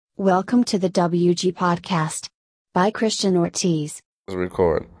Welcome to the WG Podcast by Christian Ortiz. Let's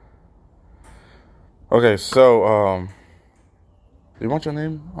record. Okay, so, you want your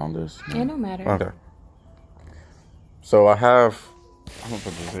name on this? It don't matter. Okay. So I'm gonna put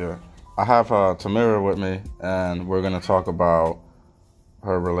this here. I have Tamira with me, and we're gonna talk about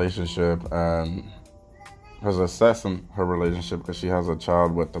her relationship and assessing her relationship because she has a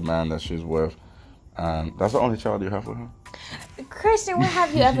child with the man that she's with. And that's the only child you have with her? Christian, when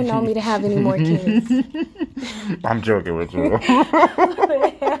have you ever known me to have any more kids? I'm joking with you.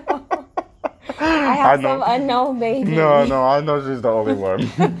 I have some unknown baby. No, I know she's the only one.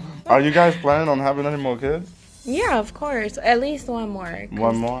 Are you guys planning on having any more kids? Yeah, of course. At least one more.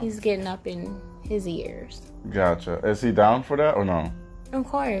 One more? He's getting up in his years. Gotcha. Is he down for that or no? Of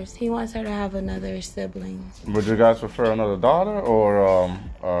course. He wants her to have another sibling. Would you guys prefer another daughter or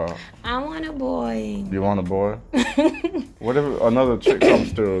I want a boy. you want a boy? What if another chick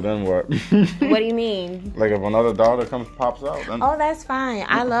comes through, then what? What do you mean? Like if another daughter pops out, then Oh, that's fine.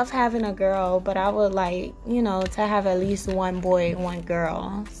 I love having a girl, but I would like, to have at least one boy and one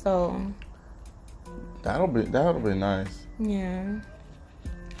girl. So that'll be nice. yeah.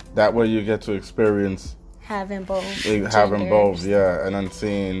 That way you get to experience Having both. having genders. both, yeah, and then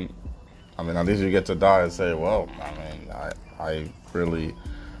seeing. I mean, at least you get to die and say, well, I mean, I really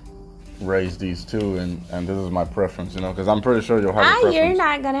raised these two, and this is my preference, because I'm pretty sure you'll have a preference. You're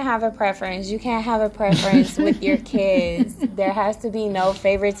not going to have a preference. You can't have a preference with your kids. There has to be no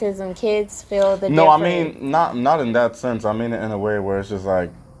favoritism. Kids feel the No, I different. mean, not in that sense. I mean it in a way where it's just like,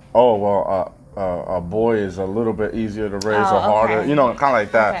 oh, well, a boy is a little bit easier to raise or harder, okay. kind of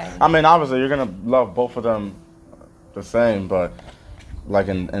like that. Okay. I mean, obviously, you're going to love both of them the same, but like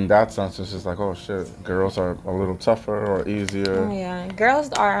in that sense, it's just like, oh, shit, girls are a little tougher or easier. Oh, yeah. Girls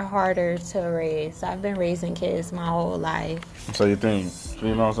are harder to raise. I've been raising kids my whole life. So you think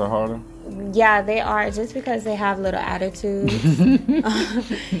females are harder? Yeah, they are, just because they have little attitudes.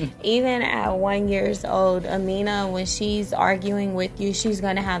 Even at 1 year old, Amina, when she's arguing with you, she's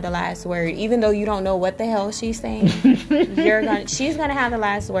gonna have the last word. Even though you don't know what the hell she's saying, she's gonna have the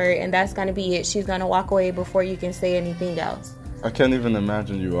last word, and that's gonna be it. She's gonna walk away before you can say anything else. I can't even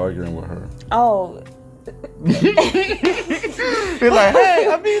imagine you arguing with her. Oh. You're like, hey,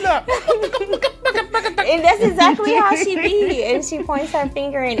 Amina. And that's exactly how she be. And she points her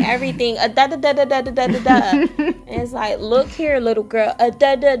finger and everything. Da da da da da da da da. And it's like, look here, little girl.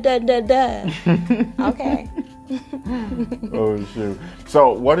 Da da da da da. Okay. Oh shoot.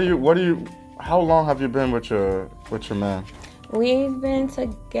 So how long have you been with your man? We've been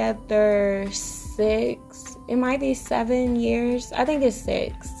together 7 years. I think it's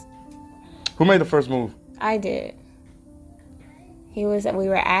 6. Who made the first move? I did. We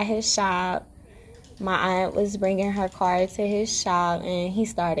were at his shop. My aunt was bringing her car to his shop, and he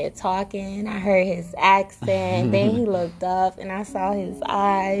started talking. I heard his accent. Then he looked up, and I saw his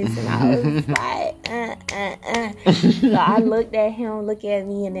eyes, and I was like, So I looked at him, look at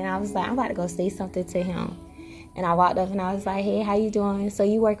me, and then I was like, I'm about to go say something to him. And I walked up and I was like, hey, how you doing? So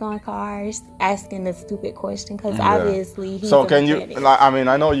you work on cars? Asking the stupid question because obviously he's So a can mechanic. you, I mean,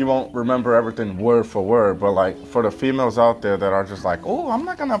 I know you won't remember everything word for word, but like for the females out there that are just like, oh, I'm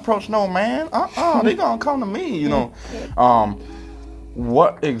not going to approach no man. They going to come to me,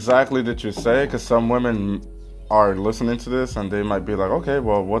 What exactly did you say? Because some women are listening to this and they might be like, okay,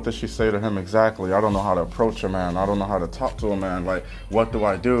 well, what did she say to him exactly? I don't know how to approach a man. I don't know how to talk to a man. Like, what do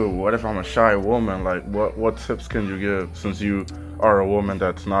I do? What if I'm a shy woman? Like, what tips can you give since you are a woman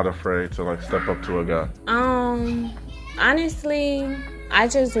that's not afraid to like step up to a guy? Honestly, I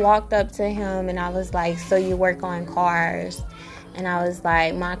just walked up to him and I was like, so you work on cars? And I was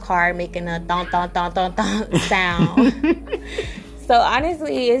like, my car making a thump thump thump thump thump sound. So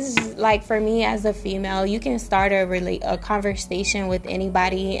honestly, it's just like for me as a female, you can start a conversation with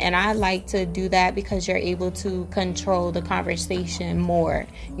anybody, and I like to do that because you're able to control the conversation more.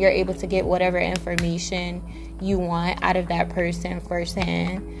 You're able to get whatever information you want out of that person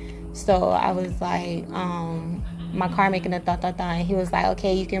firsthand. So I was like, my car making a thought, and he was like,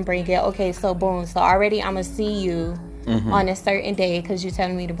 okay, you can bring it. Okay, so boom. So already I'm gonna see you on a certain day because you're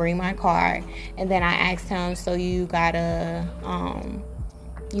telling me to bring my car. And then I asked him, so you got a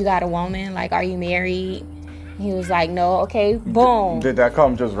woman? Like, are you married? He was like, no. Okay, boom. Did that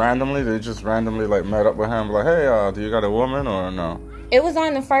come just randomly? Did you just randomly like met up with him like, hey, do you got a woman or no? It was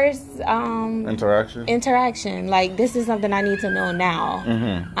on the first interaction. Like, this is something I need to know now.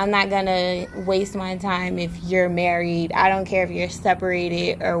 I'm not gonna waste my time if you're married. I don't care if you're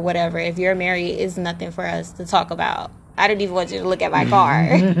separated or whatever. If you're married, it's nothing for us to talk about. I don't even want you to look at my car.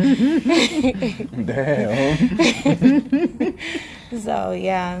 Damn. So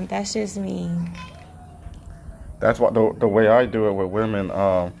yeah, that's just me. That's what the way I do it with women.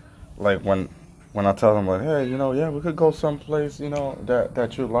 Like when I tell them like, hey, yeah, we could go someplace,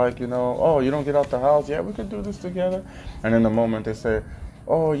 that you like, oh, you don't get out the house, yeah, we could do this together. And in the moment they say,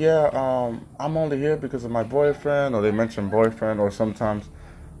 oh yeah, I'm only here because of my boyfriend, or they mention boyfriend, or sometimes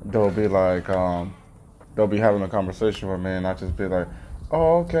they'll be like, they'll be having a conversation with me, and I just be like,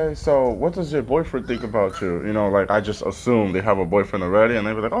 oh, okay, so what does your boyfriend think about you? Like I just assume they have a boyfriend already, and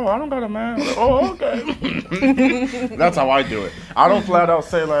they be like, oh, I don't got a man. Like, oh, okay. That's how I do it. I don't flat out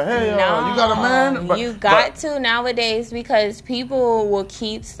say like, hey, you got a man? You got to nowadays, because people will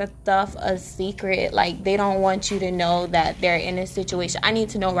keep stuff a secret. Like, they don't want you to know that they're in a situation. I need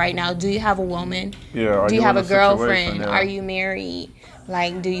to know right now, do you have a woman? Yeah. Do you have a girlfriend? Yeah. Are you married?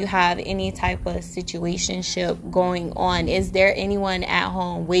 Like, do you have any type of situationship going on? Is there anyone at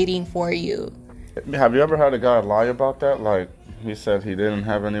home waiting for you? Have you ever had a guy lie about that? Like, he said he didn't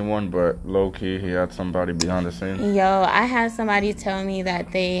have anyone, but low-key he had somebody behind the scenes? Yo, I had somebody tell me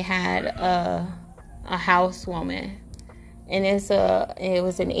that they had a housewoman. And it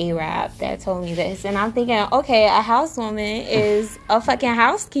was an Arab that told me this. And I'm thinking, okay, a housewoman is a fucking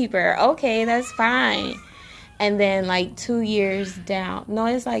housekeeper. Okay, that's fine. And then, like, 2 years down, no,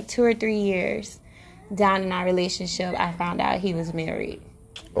 it's like 2 or 3 years down in our relationship, I found out he was married.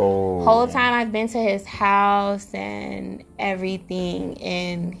 Oh. Whole time I've been to his house and everything,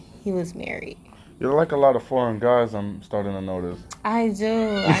 and he was married. You're like a lot of foreign guys, I'm starting to notice. I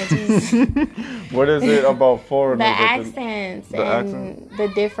do. I just... What is it about foreigners? The accents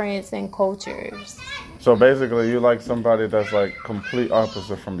the difference in cultures. So basically, you like somebody that's like complete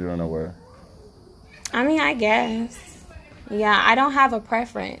opposite from you in a way. I mean, I guess. Yeah, I don't have a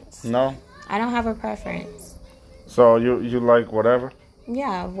preference. No? I don't have a preference. So you like whatever?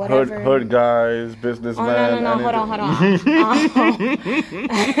 Yeah, whatever. Hood guys, businessmen. No. Hold on.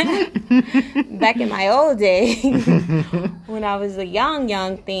 Back in my old days, when I was a young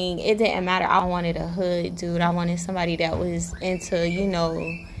thing, it didn't matter. I wanted a hood dude. I wanted somebody that was into,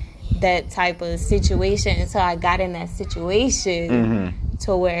 that type of situation. So I got in that situation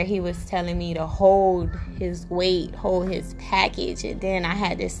to where he was telling me to hold his weight, hold his package, and then I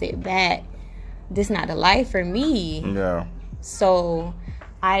had to sit back. This not a life for me. Yeah. So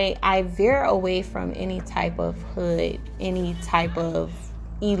I veer away from any type of hood, any type of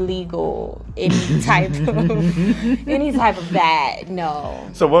illegal, any type of that. No.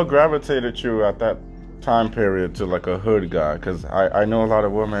 So what gravitated you at that time period to like a hood guy? Because I know a lot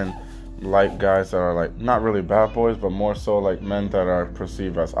of women like guys that are like not really bad boys, but more so like men that are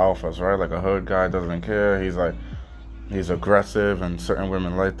perceived as alphas, right? Like a hood guy doesn't care. He's aggressive, and certain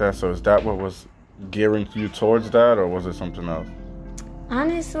women like that. So is that what was gearing you towards that, or was it something else?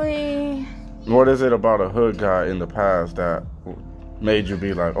 Honestly, what is it about a hood guy in the past that made you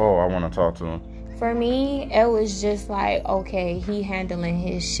be like, oh, I want to talk to him? for me, it was just like, okay, he handling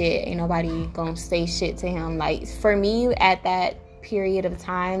his shit. Ain't nobody gonna say shit to him. Like, for me, at that period of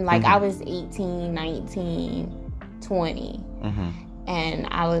time, like, I was 18, 19, 20. And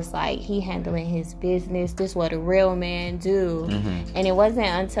I was like, he handling his business. This what a real man do. And it wasn't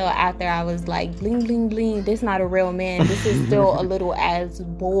until after I was like, bling, bling, bling. This not a real man. This is still a little ass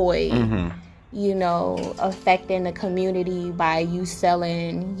boy, you know, affecting the community by you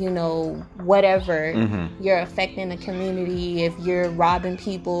selling, you know, whatever. You're affecting the community. If you're robbing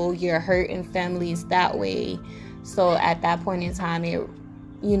people, you're hurting families that way. So at that point in time, it,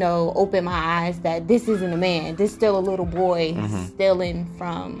 you know, opened my eyes that this isn't a man. This is still a little boy stealing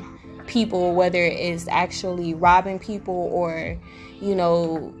from people, whether it's actually robbing people or, you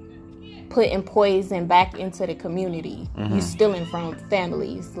know, putting poison back into the community. You stealing from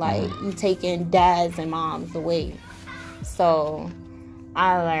families. Like, you taking dads and moms away. So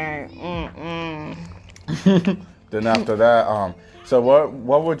I learned, Then after that, so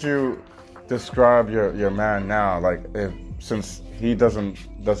what would you describe your man now? Like, since he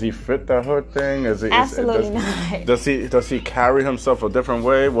does he fit that hood thing? Absolutely not. Does he carry himself a different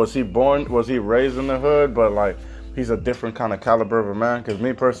way? Was he raised in the hood, but like he's a different kind of caliber of a man? Because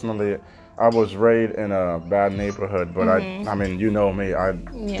me personally, I was raised in a bad neighborhood, but I mean, you know me, I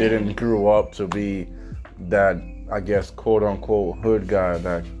didn't grow up to be that, I guess, quote unquote hood guy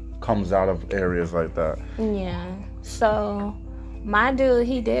that comes out of areas like that. Yeah. So my dude,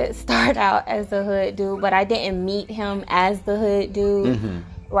 he did start out as a hood dude, but I didn't meet him as the hood dude.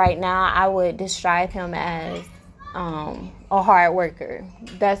 Right now, I would describe him as a hard worker.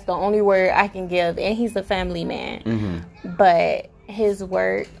 That's the only word I can give. And he's a family man. But his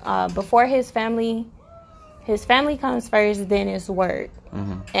work, before his family comes first, then his work.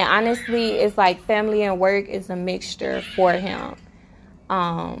 And honestly, it's like family and work is a mixture for him.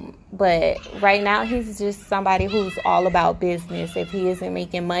 But right now he's just somebody who's all about business. If he isn't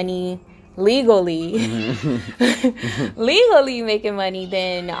making money legally, legally making money,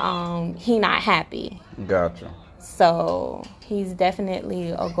 then he not happy. Gotcha. So he's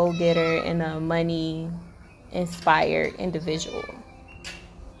definitely a go-getter and a money-inspired individual.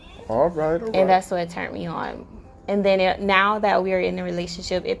 All right. And that's what turned me on. And then now that we're in a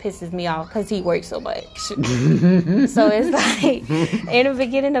relationship, it pisses me off because he works so much. So it's like, in the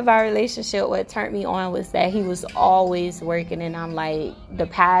beginning of our relationship, what turned me on was that he was always working. And I'm like, the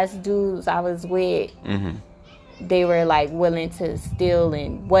past dudes I was with, they were like willing to steal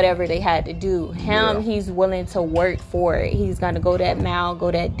and whatever they had to do. Him, he's willing to work for it. He's going to go that mile,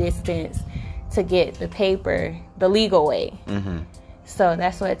 go that distance to get the paper the legal way. So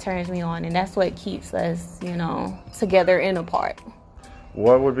that's what turns me on, and that's what keeps us, together and apart.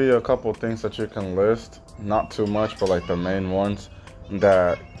 What would be a couple things that you can list? Not too much, but like the main ones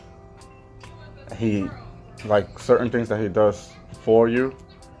that he, like certain things that he does for you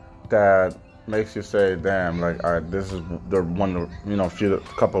that makes you say, damn, like this is the one,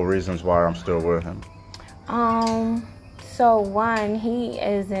 couple reasons why I'm still with him. So one, he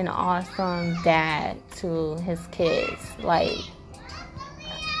is an awesome dad to his kids. Like,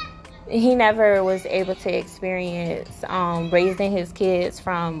 he never was able to experience raising his kids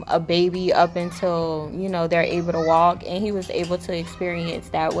from a baby up until, they're able to walk. And he was able to experience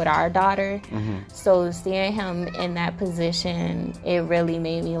that with our daughter. So seeing him in that position, it really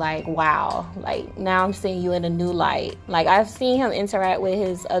made me like, wow. Like, now I'm seeing you in a new light. Like, I've seen him interact with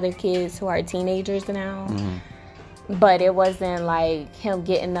his other kids who are teenagers now. But it wasn't like him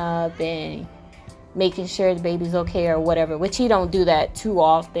getting up and making sure the baby's okay or whatever, which he don't do that too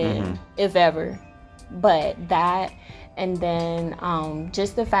often, if ever. But that, and then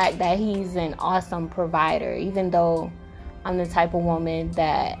just the fact that he's an awesome provider, even though I'm the type of woman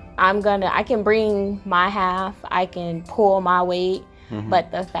that I can bring my half, I can pull my weight,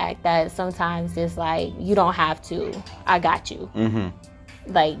 but the fact that sometimes it's like, you don't have to, I got you.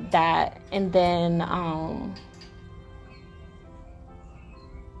 Like that. And then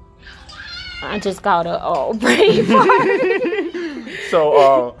I just got a brain fart.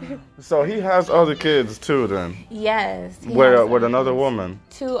 So he has other kids too, then? Yes. With another woman?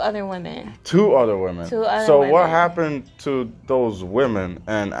 Two other women. So what happened to those women,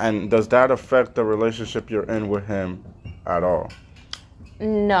 and does that affect the relationship you're in with him at all?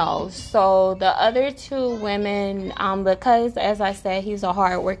 No. So the other two women, because as I said, he's a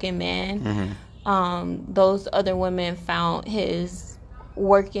hardworking man, those other women found his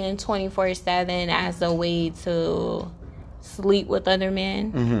working 24/7 as a way to sleep with other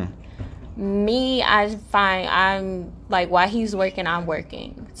men. Me, I find I'm like, while he's working, I'm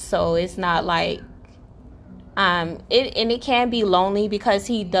working. So it's not like it can be lonely because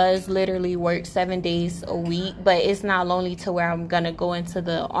he does literally work 7 days a week, but it's not lonely to where I'm gonna go into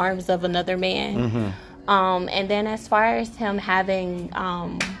the arms of another man. And then as far as him having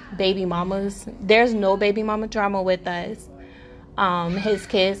baby mamas, there's no baby mama drama with us. His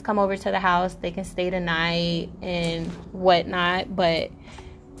kids come over to the house, they can stay the night and whatnot, but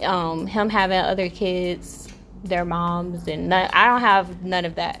him having other kids, their moms, and I don't have none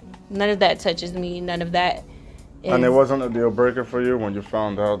of that. None of that touches me. None of that is... And it wasn't a deal breaker for you when you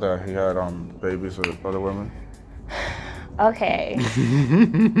found out that he had babies with other women? Okay.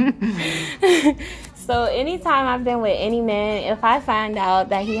 So anytime I've been with any man, if I find out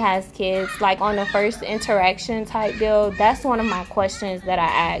that he has kids, like on the first interaction type deal, that's one of my questions that I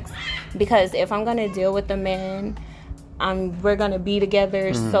ask. Because if I'm going to deal with a man, we're going to be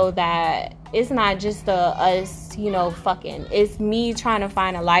together so that it's not just us, fucking. It's me trying to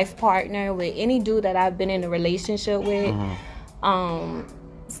find a life partner with any dude that I've been in a relationship with.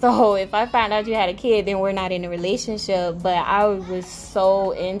 So if I found out you had a kid, then we're not in a relationship. But I was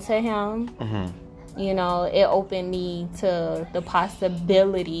so into him. It opened me to the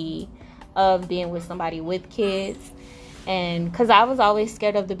possibility of being with somebody with kids. And because I was always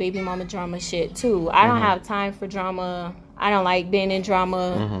scared of the baby mama drama shit too. I don't have time for drama. I don't like being in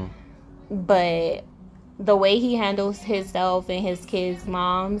drama. But the way he handles himself and his kids'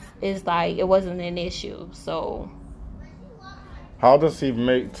 moms is like, it wasn't an issue. So how does he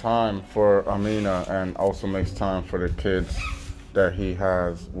make time for Amina and also makes time for the kids that he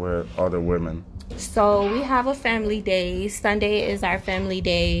has with other women? So we have a family day. Sunday is our family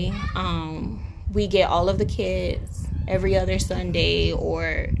day. We get all of the kids every other Sunday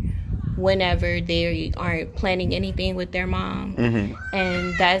or whenever they aren't planning anything with their mom.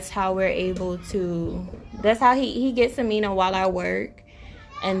 And that's how we're able to... That's how he gets Amina while I work.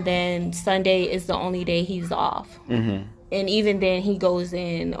 And then Sunday is the only day he's off. And even then, he goes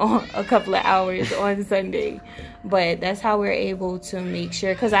in on a couple of hours on Sunday. But that's how we're able to make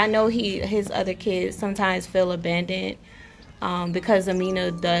sure. Because I know his other kids sometimes feel abandoned. Because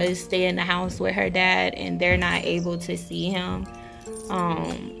Amina does stay in the house with her dad. And they're not able to see him.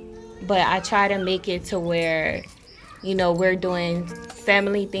 But I try to make it to where, you know, we're doing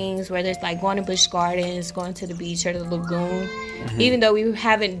family things, whether it's like going to Busch Gardens, going to the beach or the lagoon. Even though we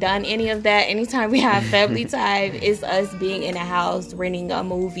haven't done any of that, anytime we have family time, it's us being in a house, renting a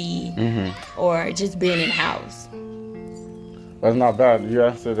movie, or just being in the house. That's not bad. You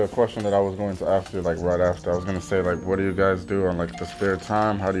answered a question that I was going to ask you, like, right after. I was going to say, like, what do you guys do on, like, the spare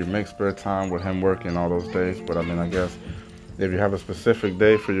time? How do you make spare time with him working all those days? But, I mean, I guess if you have a specific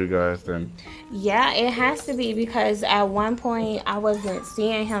day for you guys, then... Yeah, it has to be, because at one point I wasn't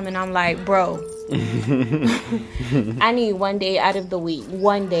seeing him, and I'm like, bro, I need one day out of the week,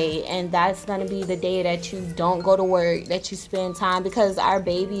 one day, and that's going to be the day that you don't go to work, that you spend time, because our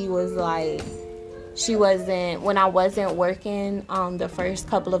baby was like... when I wasn't working the first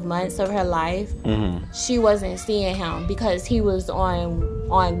couple of months of her life, she wasn't seeing him because he was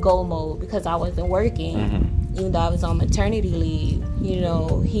on go mode because I wasn't working. Even though I was on maternity leave, you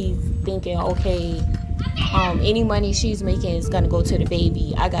know, he's thinking, okay, any money she's making is going to go to the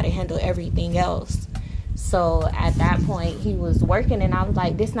baby. I got to handle everything else. So at that point, he was working, and I was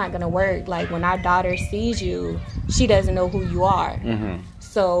like, this not going to work. Like, when our daughter sees you, she doesn't know who you are.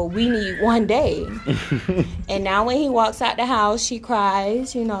 So we need one day. And now when he walks out the house, she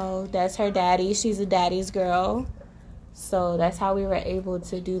cries. You know, that's her daddy. She's a daddy's girl. So that's how we were able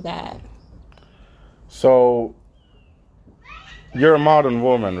to do that. So you're a modern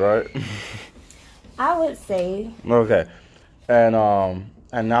woman, right? I would say. Okay. And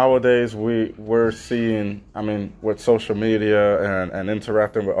nowadays we're seeing, I mean, with social media and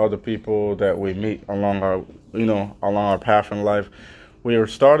interacting with other people that we meet along our path in life, we are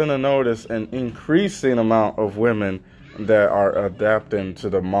starting to notice an increasing amount of women that are adapting to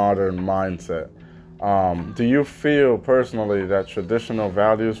the modern mindset. Do you feel personally that traditional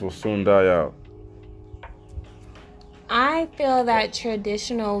values will soon die out? I feel that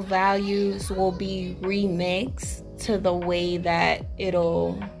traditional values will be remixed to the way that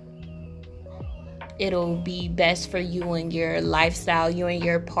it'll be best for you and your lifestyle, you and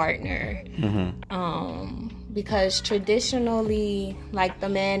your partner. Because traditionally, like, the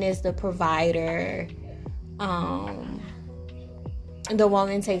man is the provider. The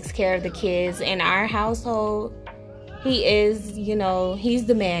woman takes care of the kids. In our household, he is, you know, he's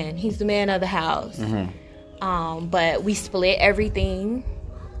the man. He's the man of the house. But we split everything.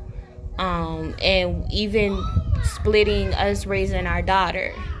 And even splitting us raising our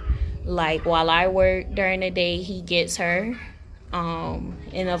daughter. Like, while I work during the day, he gets her.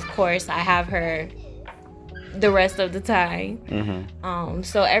 And of course, I have her the rest of the time.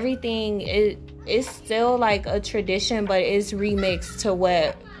 So everything is still like a tradition, but it's remixed to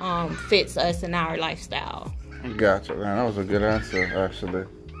what fits us in our lifestyle. Gotcha, man. That was a good answer, actually.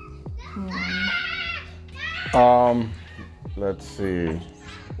 Let's see.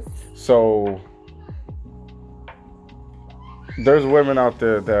 So there's women out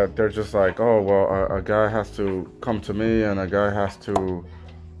there that they're just like, oh, well, a guy has to come to me and a guy has to...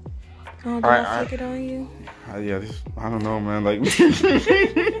 Oh, did I take it on you? Yeah, I don't know, man. Like,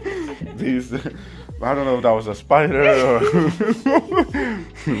 these... I don't know if that was a spider or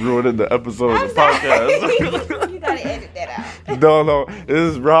ruined the episode of the podcast. You gotta edit that out. No,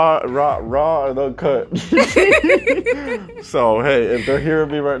 this is raw and uncut. So, hey, if they're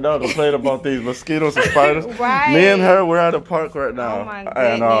hearing me right now complain about these mosquitoes and spiders, right. Me and her, we're at a park right now. Oh my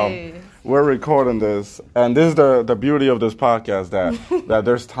goodness. And we're recording this. And this is the beauty of this podcast, that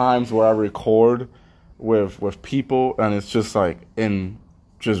there's times where I record with people, and it's just like in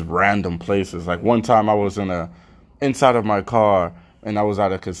just random places. Like, one time I was inside of my car, and I was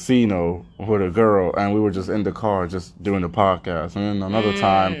at a casino with a girl, and we were just in the car just doing the podcast. And then another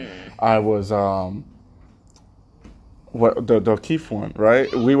time I was the Keith one,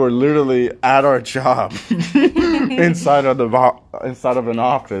 right? We were literally at our job inside of an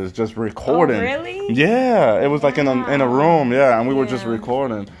office just recording. Oh, really? Yeah, it was like in a room, yeah, and we were just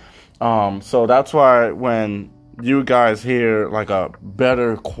recording. So that's why when you guys hear like a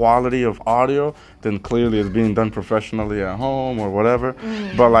better quality of audio, then clearly it's being done professionally at home or whatever.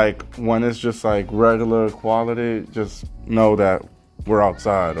 But like when it's just like regular quality, just know that we're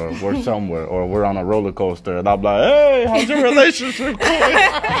outside or we're somewhere or we're on a roller coaster, and I'm like, hey, how's your relationship going?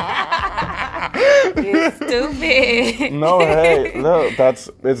 You're stupid. No, hey, look,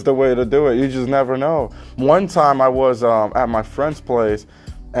 it's the way to do it. You just never know. One time I was at my friend's place,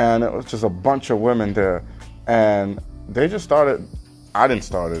 and it was just a bunch of women there. And they just started. I didn't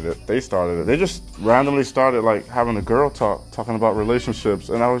start it. They started it. They just randomly started like having a girl talking about relationships,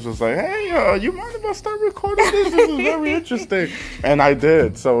 and I was just like, "Hey, you mind if I start recording this? This is very interesting." And I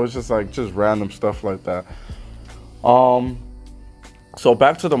did. So it was just like random stuff like that. So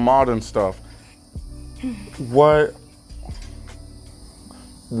back to the modern stuff. What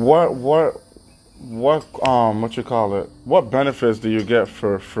you call it? What benefits do you get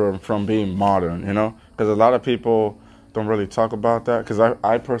from being modern? You know, because a lot of people don't really talk about that. Because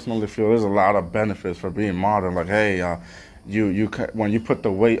I personally feel there's a lot of benefits for being modern. Like, hey, when you put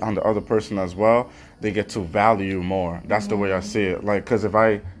the weight on the other person as well, they get to value you more. That's the way I see it. Like, because if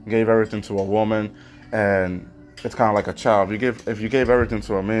I gave everything to a woman, and it's kind of like a child. If you gave everything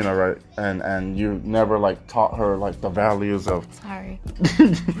to Amina, right, and you never like taught her like the values of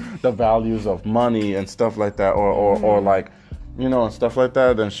the values of money and stuff like that, or like, you know, and stuff like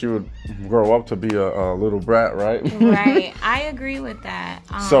that, then she would grow up to be a little brat, right? Right. I agree with that.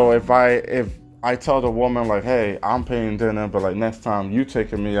 So if I tell the woman like, hey, I'm paying dinner, but like next time you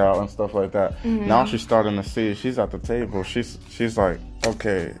taking me out and stuff like that. Now she's starting to see, she's at the table. She's like,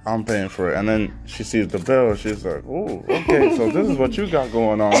 okay, I'm paying for it. And then she sees the bill. She's like, ooh, okay, so this is what you got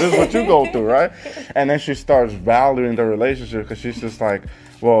going on. This is what you go through, right? And then she starts valuing the relationship because she's just like,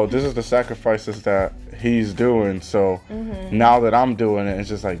 well, this is the sacrifices that he's doing. So now that I'm doing it, it's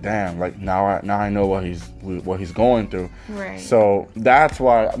just like, damn, like now I know what he's going through. Right. So that's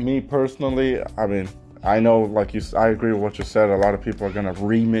why, me personally, I mean, I know, like I agree with what you said. A lot of people are gonna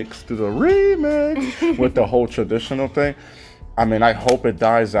remix with the whole traditional thing. I mean, I hope it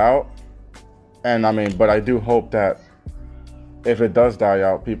dies out, and I mean, but I do hope that if it does die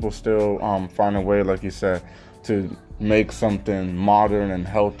out, people still find a way, like you said, to make something modern and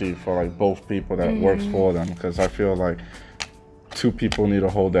healthy for like both people that works for them. Because I feel like two people need to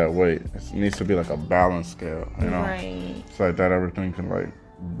hold that weight. It needs to be like a balance scale, you know, right? So like that everything can like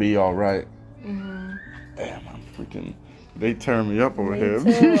be all right. Damn, I'm freaking. They turn me up over here.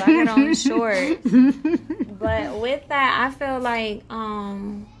 Me too. I had on shorts. But with that, I feel like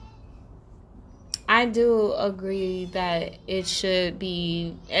I do agree that it should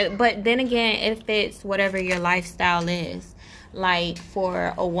be, but then again, it fits whatever your lifestyle is. Like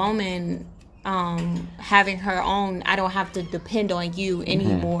for a woman, having her own, I don't have to depend on you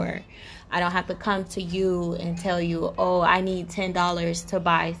anymore. I don't have to come to you and tell you, oh, I need $10 to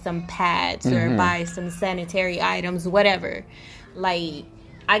buy some pads or buy some sanitary items, whatever. Like,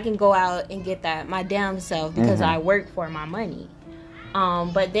 I can go out and get that my damn self because I work for my money.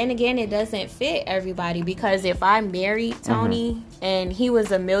 But then again, it doesn't fit everybody, because if I married Tony and he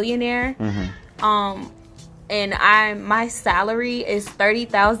was a millionaire, and my salary is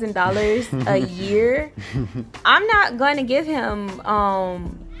 $30,000 a year, I'm not going to give him,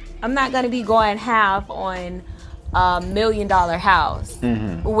 I'm not going to be going half on $1 million house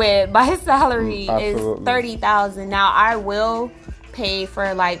when my salary is $30,000. Now I will pay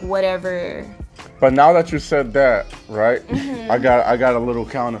for like whatever. But now that you said that, right? I got a little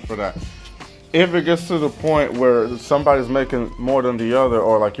counter for that. If it gets to the point where somebody's making more than the other,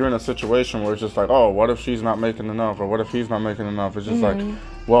 or like you're in a situation where it's just like, oh, what if she's not making enough, or what if he's not making enough? It's just like,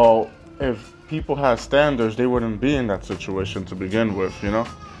 well, if people had standards, they wouldn't be in that situation to begin with, you know?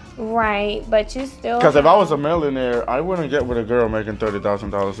 Right, but you still... Because if I was a millionaire, I wouldn't get with a girl making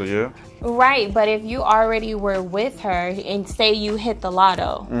 $30,000 a year. Right, but if you already were with her and say you hit the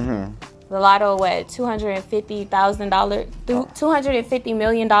lotto, the lotto, what, $250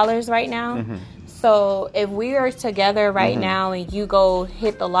 million right now? So if we are together right now and you go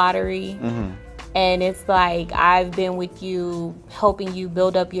hit the lottery, and it's like, I've been with you, helping you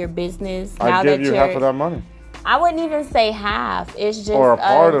build up your business. I'd give you half of that money. I wouldn't even say half. It's just or a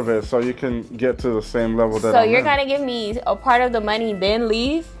part of it, so you can get to the same level that I'm you're gonna give me a part of the money, then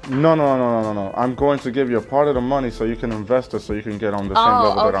leave? No. I'm going to give you a part of the money so you can invest it, so you can get on the same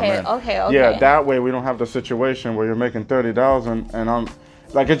level that I'm in. Okay. Yeah, that way we don't have the situation where you're making $30,000 and I'm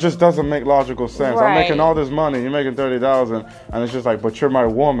like, it just doesn't make logical sense. Right. I'm making all this money, you're making $30,000, and it's just like, but you're my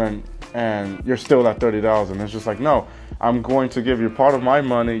woman and you're still at $30,000. It's just like, no. I'm going to give you part of my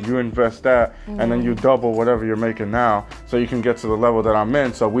money, you invest that, and then you double whatever you're making now, so you can get to the level that I'm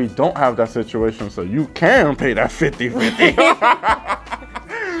in, so we don't have that situation, so you can pay that 50-50.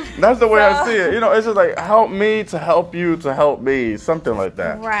 That's the way I see it. You know, it's just like, help me to help you to help me, something like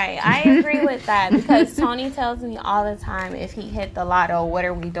that. Right. I agree with that, because Tony tells me all the time, if he hit the lotto, what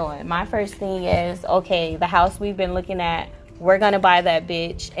are we doing? My first thing is, okay, the house we've been looking at, we're going to buy that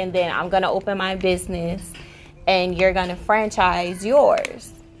bitch, and then I'm going to open my business, and you're going to franchise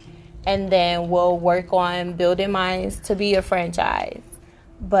yours. And then we'll work on building mine to be a franchise.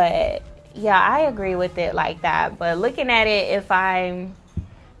 But Yeah, I agree with it like that. But looking at it, if I'm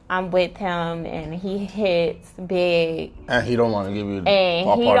with him and he hits big And he don't want to give you and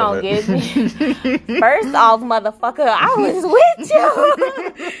all he part don't of give it. me first off, motherfucker, I was with you.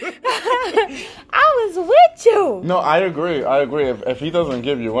 I was with you. No, I agree. If he doesn't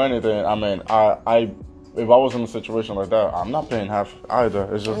give you anything, I mean, if I was in a situation like that, I'm not paying half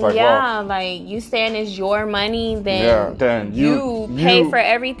either. It's just like, well, like you saying it's your money, then you pay for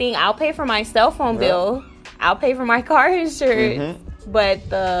everything. I'll pay for my cell phone bill. I'll pay for my car insurance. But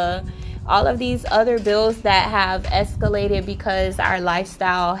all of these other bills that have escalated because our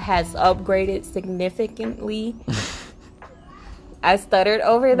lifestyle has upgraded significantly. I stuttered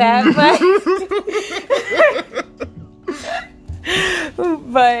over that,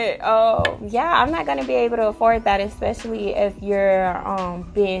 but yeah, I'm not gonna be able to afford that, especially if you're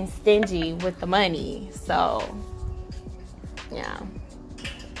being stingy with the money. So yeah.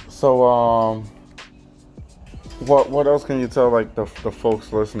 So what else can you tell like the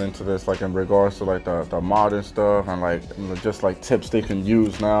folks listening to this, like in regards to like the modern stuff and like just like tips they can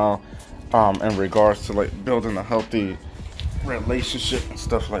use now, in regards to like building a healthy relationship and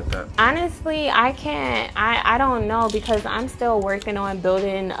stuff like that? Honestly, I don't know, because I'm still working on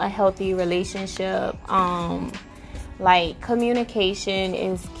building a healthy relationship. Like communication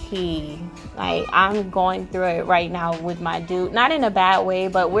is key. Like I'm going through it right now with my dude, not in a bad way,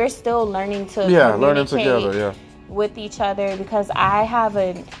 but we're still learning to learning together, with each other, because I have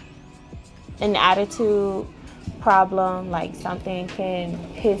an attitude problem. Like something can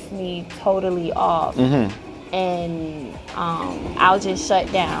piss me totally off. And I'll just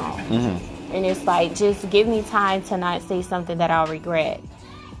shut down. And it's like, just give me time to not say something that I'll regret.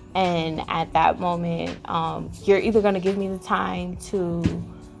 And at that moment, you're either going to give me the time to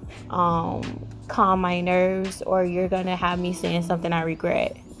calm my nerves, or you're going to have me saying something I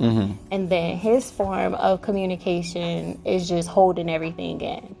regret. And then his form of communication is just holding everything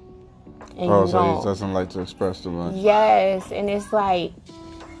in. And so he doesn't like to express too much. Yes, and it's like...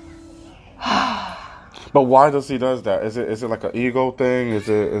 But why does he does that? Is it like an ego thing? Is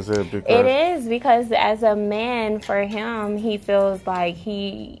it because... It is, because as a man, for him, he feels like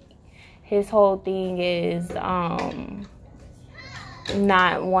his whole thing is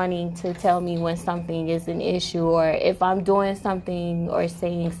not wanting to tell me when something is an issue, or if I'm doing something or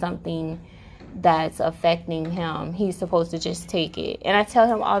saying something that's affecting him, he's supposed to just take it. And I tell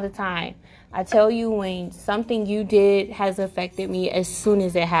him all the time, I tell you when something you did has affected me as soon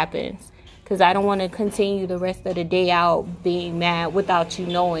as it happens. Because I don't want to continue the rest of the day out being mad without you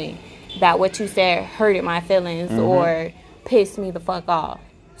knowing that what you said hurted my feelings or pissed me the fuck off.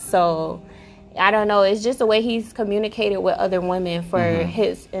 So, I don't know. It's just the way he's communicated with other women for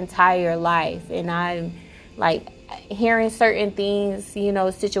his entire life. And I'm like hearing certain things,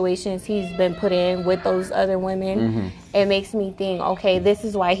 situations he's been put in with those other women. It makes me think, okay, this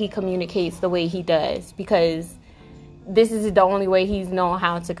is why he communicates the way he does. Because this is the only way he's known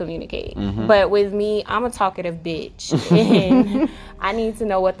how to communicate. But with me, I'm a talkative bitch. And I need to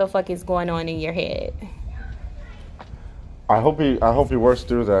know what the fuck is going on in your head. I hope he works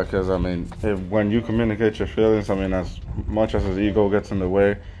through that, because I mean, when you communicate your feelings, I mean, as much as his ego gets in the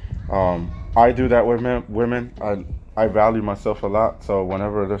way, I do that with women. I value myself a lot, so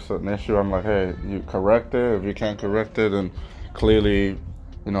whenever there's an issue, I'm like, hey, you correct it. If you can't correct it, then clearly,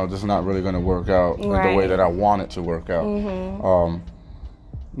 this is not really going to work out in the way that I want it to work out.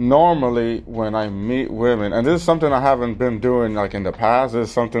 Normally, when I meet women, and this is something I haven't been doing like in the past, this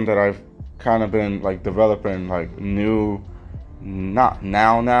is something that I've kind of been like developing like new, not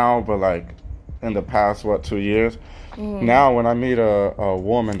now, but like in the past, 2 years. Now, when I meet a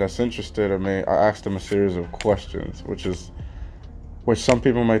woman that's interested in me, I ask them a series of questions, which some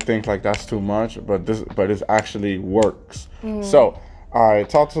people may think like that's too much, but it actually works. So I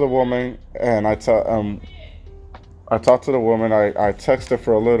talk to the woman, and I text her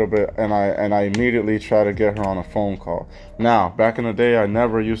for a little bit, and I immediately try to get her on a phone call. Now, back in the day, I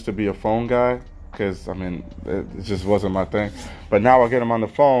never used to be a phone guy, because, I mean, it just wasn't my thing. But now I get them on the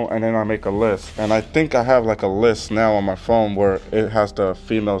phone, and then I make a list. And I think I have like a list now on my phone where it has the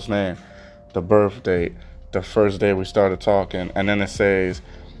female's name, the birth date, the first day we started talking, and then it says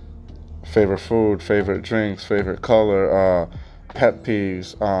favorite food, favorite drinks, favorite color, pet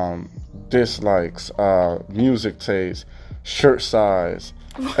peeves, dislikes, music taste, shirt size.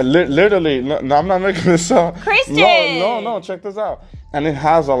 Literally, no, I'm not making this up. Christian! No, check this out. And it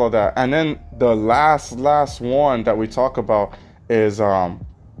has all of that. And then the last one that we talk about is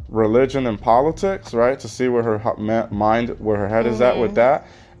religion and politics, right? To see where her mind, where her head is at with that.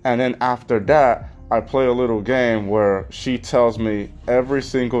 And then after that, I play a little game where she tells me every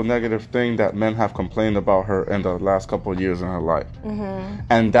single negative thing that men have complained about her in the last couple of years in her life.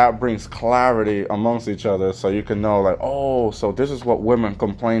 And that brings clarity amongst each other, so you can know, like, oh, so this is what women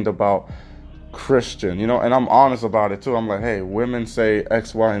complained about Christian, you know. And I'm honest about it too. I'm like, hey, women say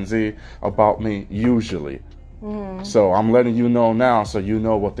X, Y, and Z about me usually. So I'm letting you know now, so you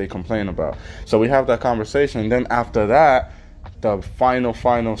know what they complain about. So we have that conversation. Then after that, the final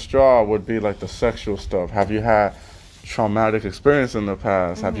straw would be like the sexual stuff. Have you had traumatic experience in the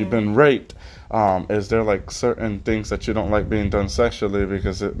past? Have you been raped? Is there like certain things that you don't like being done sexually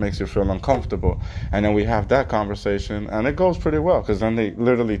because it makes you feel uncomfortable? And then we have that conversation, and it goes pretty well, because then they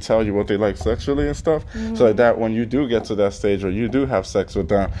literally tell you what they like sexually and stuff. So that when you do get to that stage where you do have sex with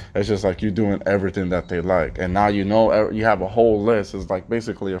them, it's just like you doing everything that they like. And now you know, you have a whole list. It's like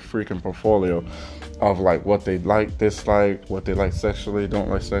basically a freaking portfolio of like what they like, dislike, what they like sexually, don't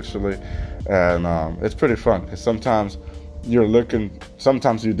like sexually. And it's pretty fun, because sometimes you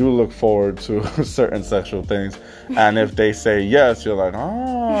do look forward to certain sexual things, and if they say yes, you're like,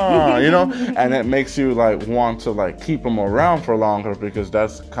 you know, and it makes you like want to like keep them around for longer, because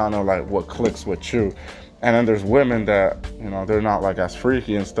that's kind of like what clicks with you. And then there's women that, you know, they're not like as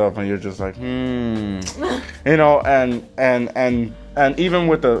freaky and stuff, and you're just like, you know, and even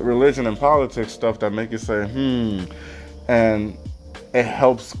with the religion and politics stuff that make you say, and it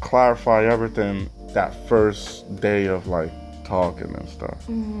helps clarify everything that first day of like talking and stuff,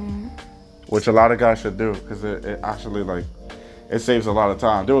 which a lot of guys should do, because it actually like it saves a lot of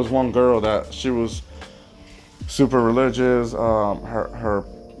time. There was one girl that she was super religious.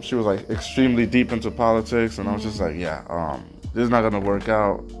 She was like extremely deep into politics, and I was just like, this is not gonna work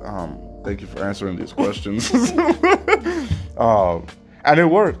out. Thank you for answering these questions. And it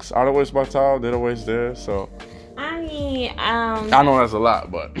works. Always by time, they're always there. So I mean, I know that's a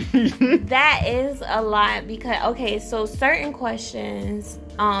lot, but that is a lot, because okay, so certain questions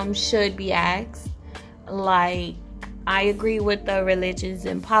should be asked. Like, I agree with the religions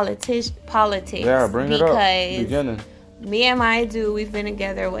and politics. Yeah, bring it up. Beginning. Me and my dude, we've been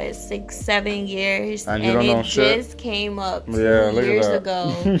together, 6-7 years, and it just came up 2 years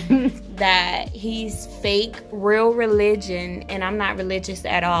ago that he's fake real religion, and I'm not religious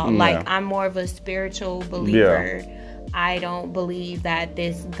at all. Like, I'm more of a spiritual believer. I don't believe that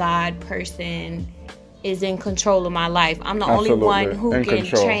this God person is in control of my life. I'm the only one who can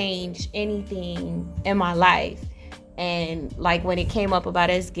change anything in my life. And like, when it came up about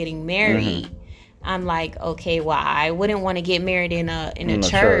us getting married, I'm like, okay, well, I wouldn't want to get married in a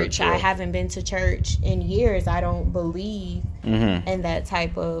church. I haven't been to church in years. I don't believe in that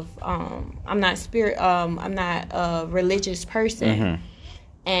type of I'm not a religious person.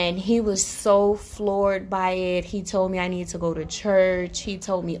 And he was so floored by it. He told me I need to go to church. He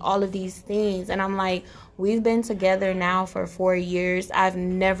told me all of these things. And I'm like, we've been together now for 4 years. I've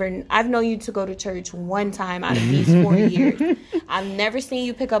known you to go to church one time out of these 4 years. I've never seen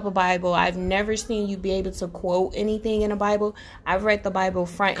you pick up a Bible. I've never seen you be able to quote anything in a Bible. I've read the Bible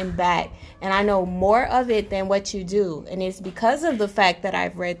front and back, and I know more of it than what you do. And it's because of the fact that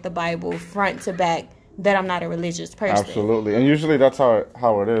I've read the Bible front to back that I'm not a religious person. Absolutely. And usually that's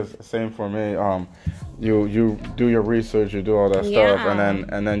how it is. Same for me. You do your research, you do all that stuff,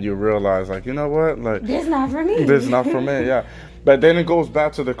 and then you realize, like, you know what, like, this not for me. This not for me. Yeah. But then it goes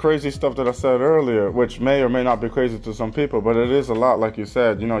back to the crazy stuff that I said earlier, which may or may not be crazy to some people, but it is a lot. Like you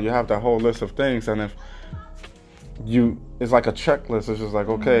said, you know, you have that whole list of things, and if it's like a checklist. It's just like,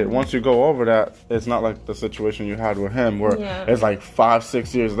 okay, once you go over that, it's not like the situation you had with him where it's like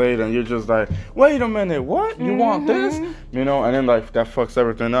 5-6 years later and you're just like, wait a minute, what? You want this? You know, and then like that fucks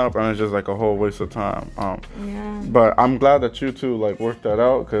everything up, and it's just like a whole waste of time. But I'm glad that you two like worked that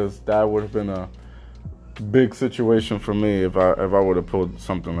out, because that would have been a big situation for me if I would have pulled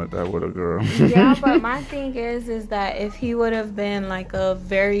something like that with a girl. Yeah, but my thing is that if he would have been like a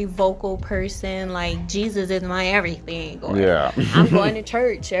very vocal person, like Jesus is my everything, or I'm going to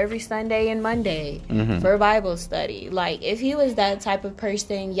church every Sunday and Monday for Bible study. Like, if he was that type of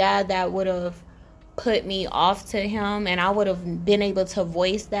person, that would have put me off to him, and I would have been able to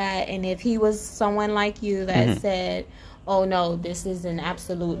voice that. And if he was someone like you that said, oh no, this is an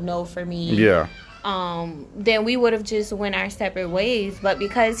absolute no for me, then we would have just went our separate ways. But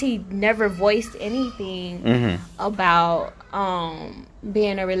because he never voiced anything about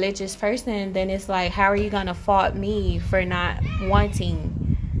being a religious person, then it's like, how are you gonna fault me for not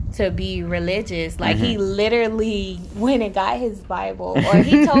wanting to be religious? Like, he literally went and got his Bible, or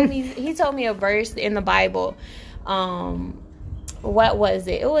he told me a verse in the Bible. What was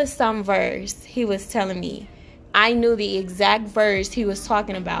it? It was some verse he was telling me. I knew the exact verse he was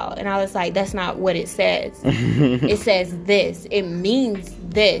talking about. And I was like, that's not what it says. It says this. It means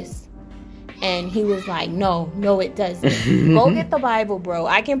this. And he was like, no, it doesn't. Go get the Bible, bro.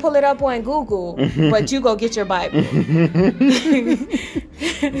 I can pull it up on Google, but you go get your Bible.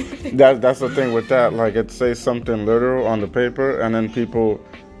 That's the thing with that. Like, it says something literal on the paper, and then people,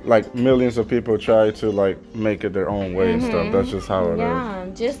 like, millions of people try to, like, make it their own way and stuff. That's just how it is. Yeah,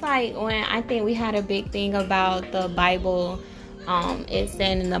 just like when I think we had a big thing about the Bible. It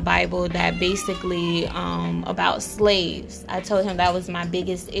said in the Bible that basically about slaves. I told him that was my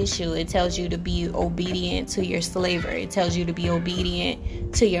biggest issue. It tells you to be obedient to your slaver. It tells you to be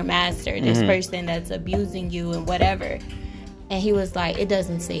obedient to your master, this person that's abusing you and whatever. And he was like, it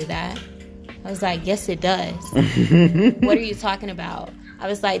doesn't say that. I was like, yes, it does. What are you talking about? I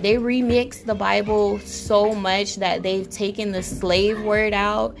was like, they remixed the Bible so much that they've taken the slave word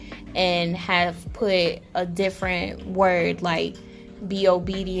out and have put a different word, like be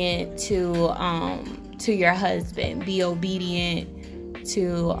obedient to your husband, be obedient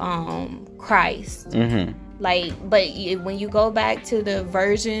to Christ. Like, but when you go back to the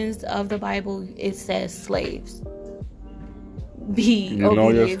versions of the Bible, it says slaves. Be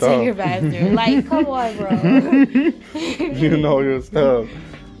obedient to your master. Like, come on, bro. You know your stuff.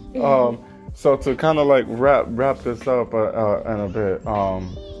 So to kind of like wrap this up in a bit,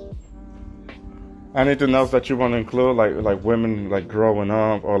 anything else that you want to include, like women like growing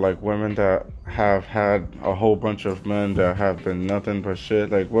up, or like women that have had a whole bunch of men that have been nothing but shit?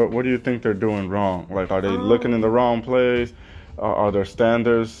 Like, what do you think they're doing wrong? Like, are they looking in the wrong place? Are their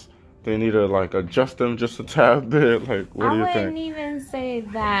standards, they need to like adjust them just a tad bit? Like, what do you think? I wouldn't even say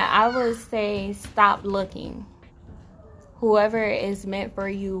that. I would say stop looking. Whoever is meant for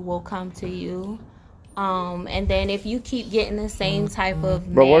you will come to you. And then if you keep getting the same type of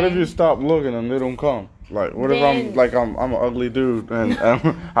man, but what if you stop looking and they don't come? Like, what if I'm an ugly dude and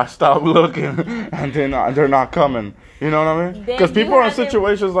I stop looking and then they're not coming? You know what I mean? Because people are in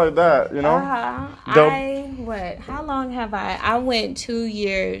situations like that, you know? How long have I went 2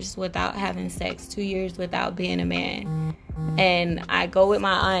 years without having sex, 2 years without being a man. And I go with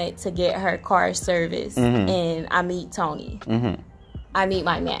my aunt to get her car serviced, and I meet Tony. I meet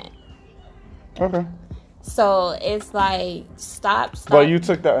my man. Okay. So it's like, stop. But you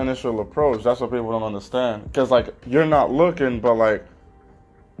took that initial approach. That's what people don't understand. Because, like, you're not looking, but, like,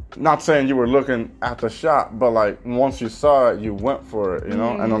 not saying you were looking at the shot, but, like, once you saw it, you went for it, you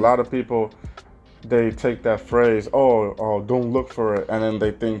know? And a lot of people, they take that phrase, oh, don't look for it, and then they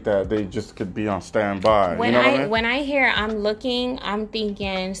think that they just could be on standby. When you know what I mean? When I hear I'm looking, I'm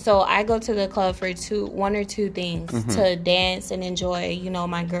thinking, so I go to the club for one or two things, to dance and enjoy, you know,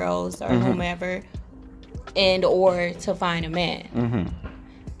 my girls or whomever, and or to find a man.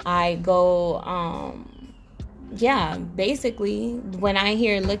 I go, basically, when I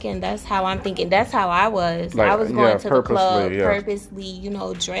hear looking, that's how I'm thinking. That's how I was. Like, I was going to the club purposely, you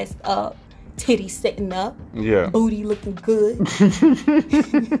know, dressed up, titties sitting up, booty looking good,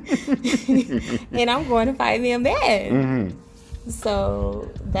 and I'm going to find me a man. So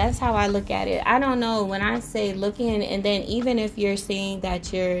that's how I look at it. I don't know, when I say looking, and then even if you're saying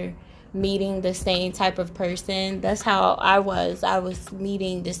that you're meeting the same type of person, that's how I was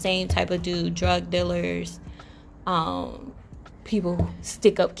meeting the same type of dude, drug dealers, people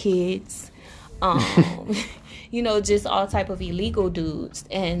stick up kids, you know, just all type of illegal dudes.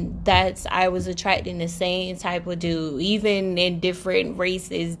 And I was attracting the same type of dude, even in different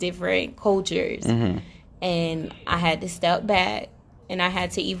races, different cultures. And I had to step back and I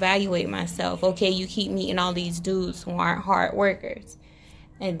had to evaluate myself. Okay, you keep meeting all these dudes who aren't hard workers.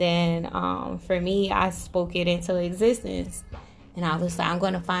 And then for me, I spoke it into existence. And I was like, I'm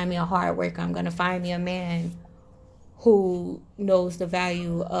going to find me a hard worker. I'm going to find me a man who knows the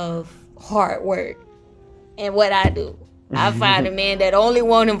value of hard work. And what I do, I find a man that only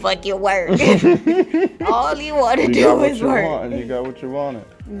want to fucking work. All he want to do is work. And you got what you wanted.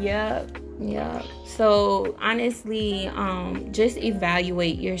 Yep. So honestly, just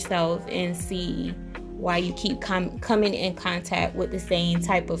evaluate yourself and see why you keep coming in contact with the same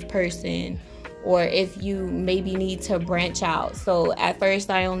type of person, or if you maybe need to branch out. So at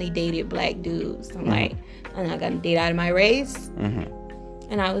first I only dated black dudes. I'm like, I'm not gonna date out of my race.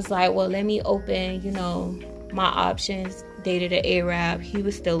 And I was like, well, let me open, you know, my options. Dated an Arab. He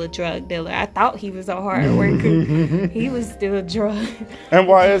was still a drug dealer. I thought he was a hard worker. He was still a drug. And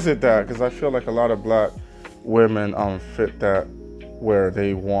why is it that? Because I feel like a lot of black women fit that, where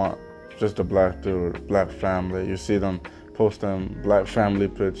they want just a black dude, black family. You see them posting black family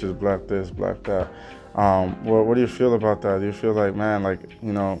pictures, black this, black that. What do you feel about that? Do you feel like, man, like,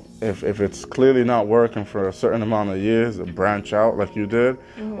 you know, if it's clearly not working for a certain amount of years, branch out like you did,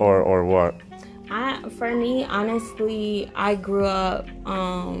 or what? For me, honestly, I grew up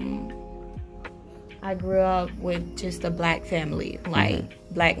with just a black family, like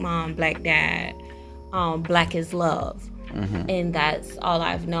black mom, black dad, black is love. And that's all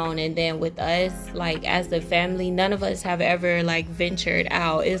I've known. And then with us, like as a family, none of us have ever like ventured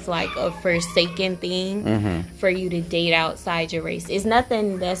out. It's like a forsaken thing for you to date outside your race. It's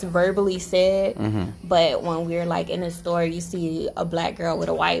nothing that's verbally said, but when we're like in a store, you see a black girl with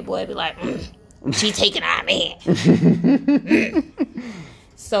a white boy, be like, she taking our man.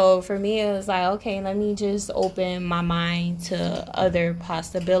 So for me, it was like, okay, let me just open my mind to other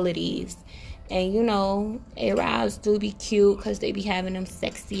possibilities. And, you know, Arabs do be cute because they be having them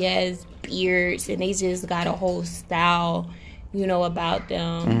sexy ass beards and they just got a whole style, you know, about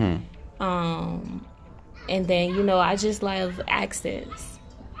them. And then, you know, I just love accents.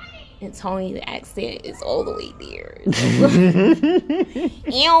 And Tony, the accent is all the way there.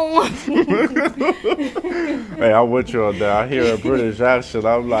 Hey, I'm with you on that. I hear a British accent.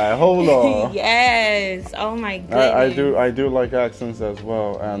 I'm like, hold on. Yes. Oh my goodness. I do like accents as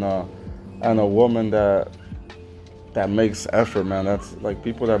well, and a woman that makes effort, man. That's like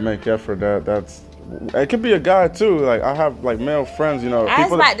people that make effort. That's it could be a guy too. Like I have like male friends, you know. I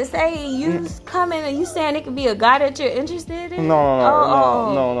was about to say, you coming and you saying it could be a guy that you're interested in?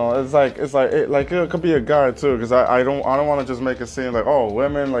 No. It's like it could be a guy too, because I don't want to just make it seem like, oh,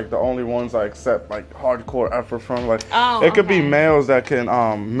 women like the only ones I accept like hardcore effort from. Like it could be males that can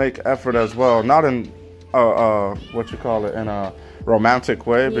make effort as well, not in what you call it, in a romantic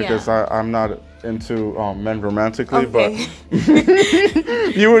way, because I'm not into men romantically, but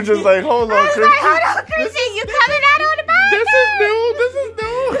you were just like, hold on, Christian. Like, hold on, Christian, you coming out on the podcast? This is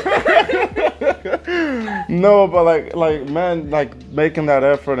new. No, but like men like making that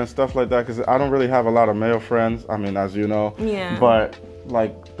effort and stuff like that, because I don't really have a lot of male friends. I mean, as you know, but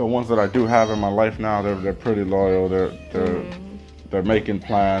like the ones that I do have in my life now, they're pretty loyal. They're making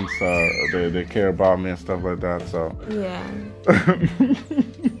plans. They care about me and stuff like that. So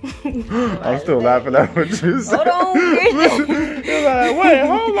I'm still laughing at what you said. Hold on, You're like, wait,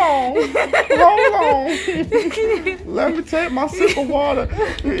 hold on. Let me take my sip of water.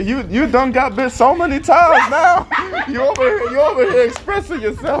 You done got bit so many times now. You over here expressing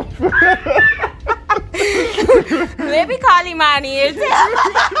yourself. Let me call him out here.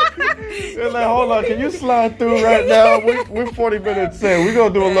 They're like, hold on, can you slide through right now? We're 40 minutes in. We're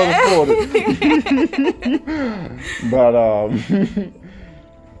gonna do another 40. But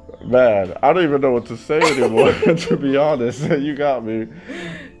man, I don't even know what to say anymore. To be honest, you got me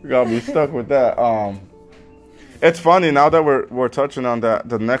stuck with that. It's funny now that we're touching on that.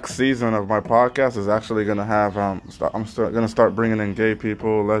 The next season of my podcast is actually gonna have I'm gonna start bringing in gay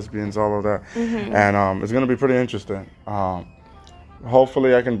people, lesbians, all of that, and it's gonna be pretty interesting.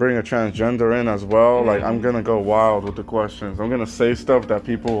 Hopefully, I can bring a transgender in as well. Like I'm gonna go wild with the questions. I'm gonna say stuff that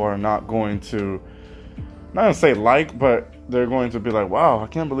people are not going to, not gonna say like, but they're going to be like, wow, I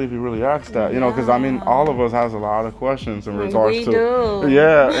can't believe he really asked that. You know, because I mean, all of us has a lot of questions in regards to,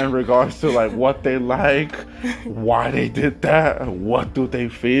 in regards to like what they like, why they did that, what do they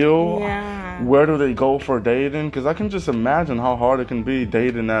feel, where do they go for dating? Because I can just imagine how hard it can be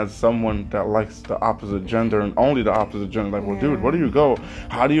dating as someone that likes the opposite gender and only the opposite gender. Like, well, dude, where do you go?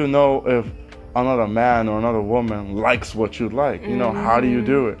 How do you know if another man or another woman likes what you like? You know, how do you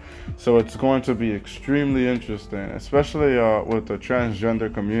do it? So it's going to be extremely interesting, especially with the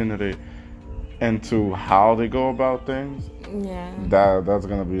transgender community, into how they go about things. That's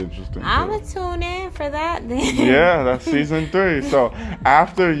gonna be interesting. I'm gonna tune in for that then. Yeah, that's season 3. So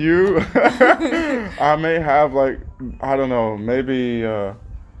after you, I may have like, I don't know, maybe am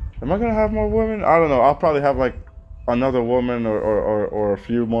I gonna have more women? I don't know. I'll probably have like another woman or a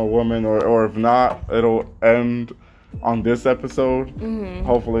few more women, or if not, it'll end on this episode.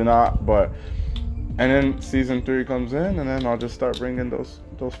 Hopefully not, but and then season 3 comes in, and then I'll just start bringing those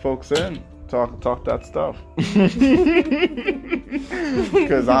folks in, talk that stuff.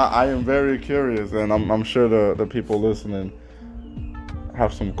 Because I am very curious, and I'm sure the people listening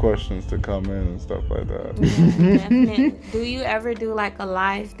have some questions to come in and stuff like that. Definitely. Do you ever do like a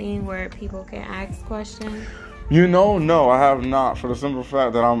live thing where people can ask questions? You know, no, I have not, for the simple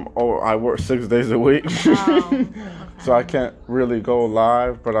fact that I work 6 days a week. So I can't really go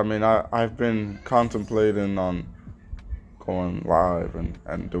live, but I mean, I've been contemplating on going live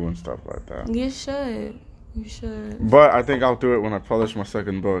and doing stuff like that. You should. You should. But I think I'll do it when I publish my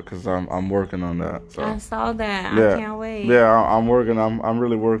second book because I'm working on that. So. I saw that. Yeah. I can't wait. Yeah, I'm working. I'm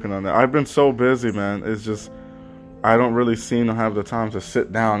really working on that. I've been so busy, man. It's just I don't really seem to have the time to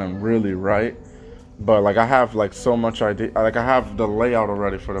sit down and really write. But like I have like so much idea. Like I have the layout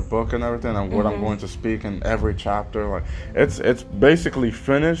already for the book and everything, and what I'm going to speak in every chapter. Like it's basically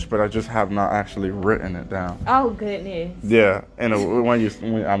finished, but I just have not actually written it down. Oh goodness. Yeah, and when if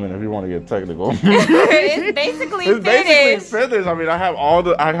you want to get technical, It's basically it's finished. basically finished. I mean,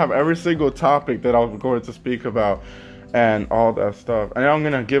 I have every single topic that I'm going to speak about. And all that stuff. And I'm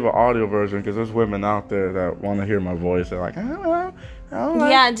going to give an audio version because there's women out there that want to hear my voice. They're like, I don't know.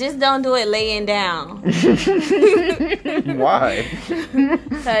 Yeah, just don't do it laying down. Why?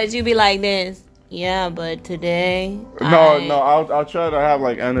 Because you be like this. Yeah, but today. No, I'll try to have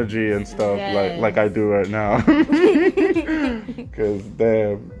like energy and stuff like I do right now. Because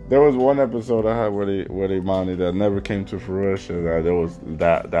damn, there was one episode I had with Imani that never came to fruition. There was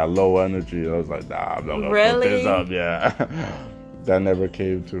that low energy. I was like, nah, I'm not gonna put this up. Yeah, that never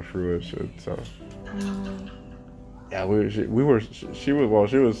came to fruition. So. Yeah, she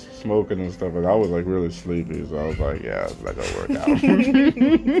was smoking and stuff, and I was like really sleepy, so I was like, yeah, it's not gonna work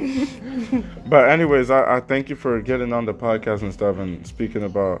out. But anyways, I thank you for getting on the podcast and stuff and speaking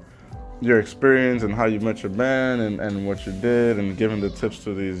about your experience and how you met your man and what you did and giving the tips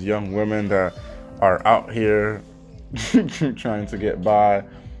to these young women that are out here trying to get by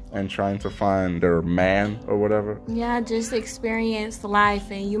and trying to find their man or whatever. Yeah, just experience life,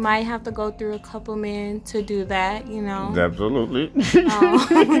 and you might have to go through a couple men to do that, you know. Absolutely.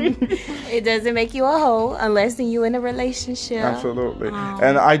 It doesn't make you a hoe unless you're in a relationship. Absolutely.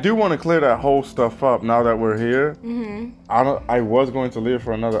 And I do want to clear that whole stuff up now that we're here. Mm-hmm. I was going to leave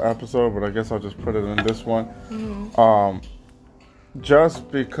for another episode, but I guess I'll just put it in this one. Mm-hmm. Just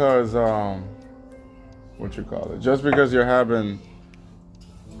because, just because you're having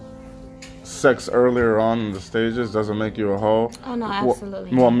sex earlier on in the stages doesn't make you a hoe. Oh no,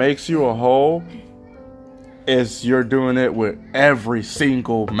 absolutely. What makes you a hoe is you're doing it with every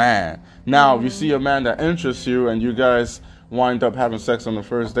single man. Now, if you see a man that interests you and you guys wind up having sex on the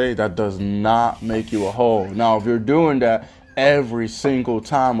first date, that does not make you a hoe. Now, if you're doing that every single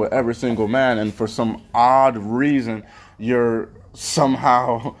time with every single man and for some odd reason you're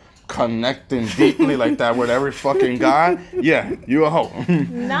somehow connecting deeply like that with every fucking guy, yeah, you a hoe.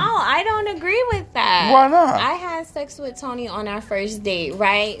 No, I don't agree with that. Why not? I had sex with Tony on our first date,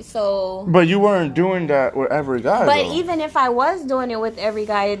 right? So. But you weren't doing that with every guy. But though. even if I was doing it with every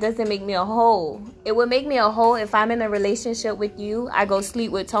guy, it doesn't make me a hoe. It would make me a hoe if I'm in a relationship with you. I go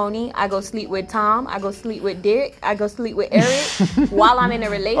sleep with Tony. I go sleep with Tom. I go sleep with Dick. I go sleep with Eric while I'm in a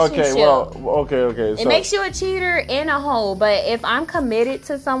relationship. Okay. It makes you a cheater and a hoe. But if I'm committed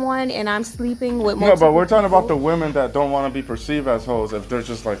to someone and I'm sleeping with multiple No, but we're talking people, about the women that don't want to be perceived as hoes if they're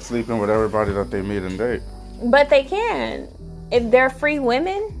just like sleeping with everybody that they meet and date. But they can. If they're free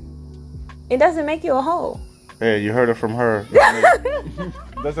women, it doesn't make you a hoe. Hey, you heard it from her.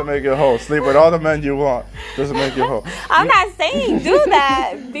 Doesn't make you a hoe. Sleep with all the men you want. Doesn't make you a hoe. I'm not saying do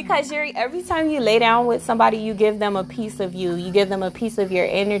that because every time you lay down with somebody, you give them a piece of you. You give them a piece of your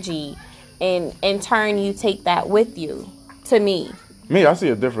energy, and in turn, you take that with you. To me, I see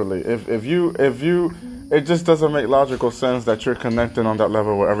it differently. If you, it just doesn't make logical sense that you're connecting on that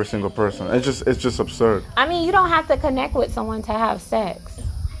level with every single person. It's just absurd. I mean, you don't have to connect with someone to have sex.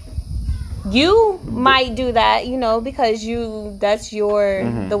 You might do that, because that's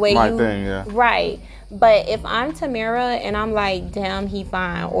your, the way my thing, yeah. Right. But if I'm Tamara and I'm like, damn, he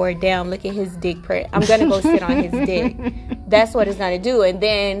fine, or damn, look at his dick print, I'm going to go sit on his dick. That's what it's going to do. And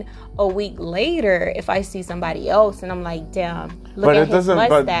then a week later, if I see somebody else and I'm like, damn, look at his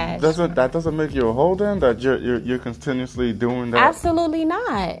mustache. But that doesn't make you a hoe then? That you're continuously doing that? Absolutely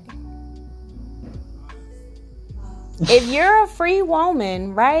not. If you're a free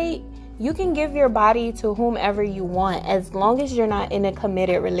woman, right? You can give your body to whomever you want as long as you're not in a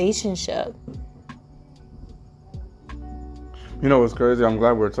committed relationship. You know what's crazy? I'm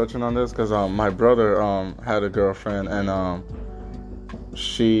glad we're touching on this because my brother had a girlfriend and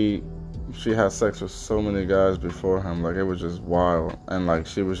she had sex with so many guys before him. Like, it was just wild. And like,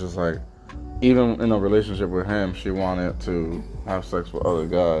 she was just like, even in a relationship with him, she wanted to have sex with other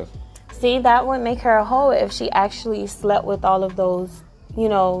guys. See, that would make her a hoe if she actually slept with all of those,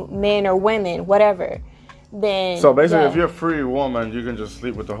 men or women, whatever. Then so basically, if you're a free woman, you can just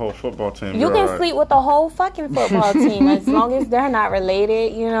sleep with the whole football team. You can sleep with the whole fucking football team as long as they're not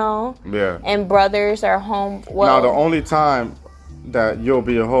related, Yeah. And brothers are home. Well, now the only time that you'll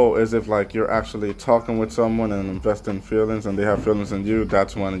be a hoe is if like you're actually talking with someone and investing feelings and they have feelings in you.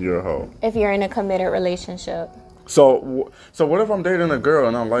 That's when you're a hoe. If you're in a committed relationship. So what if I'm dating a girl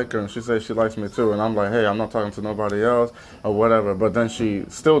and I like her and she says she likes me too, and I'm like, hey, I'm not talking to nobody else or whatever, but then she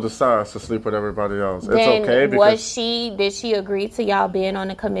still decides to sleep with everybody else. Then it's okay because did she agree to y'all being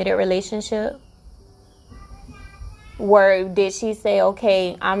on a committed relationship? Or did she say,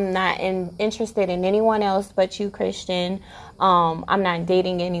 okay, I'm not interested in anyone else but you, Christian. I'm not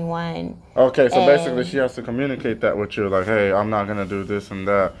dating anyone. Okay, so basically she has to communicate that with you, like, hey, I'm not gonna do this and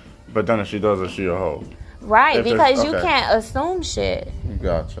that. But then if she does it, she a hoe. Right, because you can't assume shit.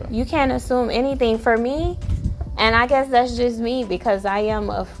 Gotcha. You can't assume anything. For me, and I guess that's just me, because I am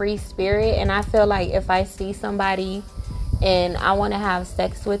a free spirit, and I feel like if I see somebody and I want to have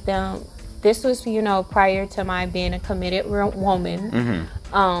sex with them, this was, prior to my being a committed woman.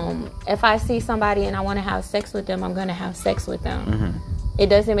 Mm-hmm. If I see somebody and I want to have sex with them, I'm going to have sex with them. Mm-hmm. It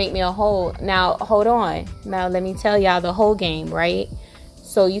doesn't make me a hoe. Now, hold on. Now, let me tell y'all the whole game, right?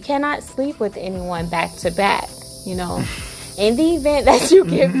 So you cannot sleep with anyone back to back, In the event that you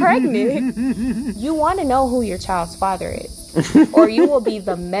get pregnant, you want to know who your child's father is, or you will be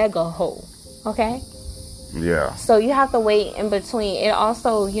the mega hoe, okay? Yeah. So you have to wait in between. It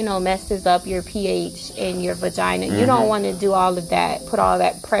also, messes up your pH in your vagina. You don't want to do all of that, put all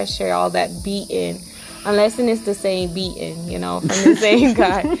that pressure, all that beating, unless it's the same beating, from the same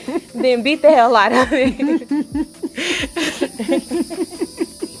guy. Then beat the hell out of it.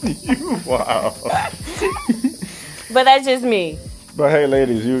 Wow. But that's just me. But hey,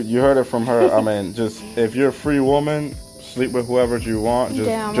 ladies, you heard it from her. I mean, just if you're a free woman, sleep with whoever you want.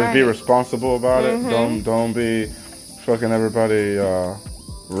 Just be responsible about it. Don't be fucking everybody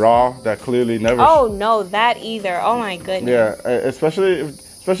raw. That clearly never. Oh no, that either. Oh my goodness. Yeah, especially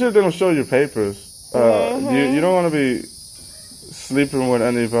if they don't show you papers. You don't want to be sleeping with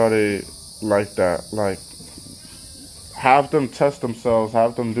anybody like that. Like, have them test themselves,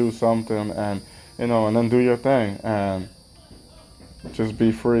 have them do something, and and then do your thing, and just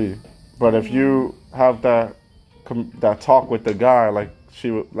be free. But if you have that talk with the guy, like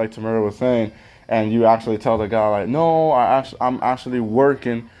Tamara was saying, and you actually tell the guy, like, no, I'm actually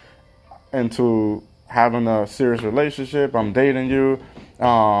working into having a serious relationship. I'm dating you.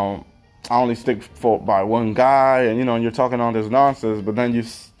 I only stick by one guy, and and you're talking all this nonsense, but then you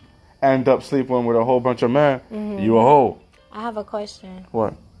end up sleeping with a whole bunch of men. You a hoe. I have a question.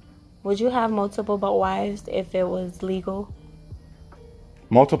 What? Would you have multiple wives if it was legal?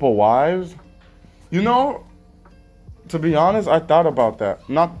 Multiple wives? To be honest, I thought about that.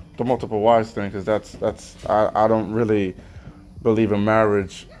 Not the multiple wives thing, because I don't really believe in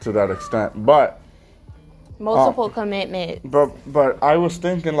marriage to that extent. But multiple commitment. But I was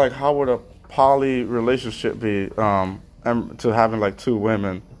thinking, like, how would a poly relationship be? And to having like two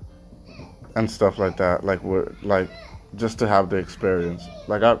women and stuff like that, like just to have the experience.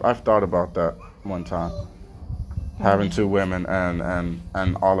 Like I've thought about that one time. Having two women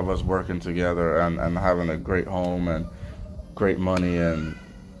and all of us working together and having a great home and great money and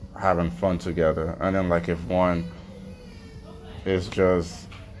having fun together. And then like if one is just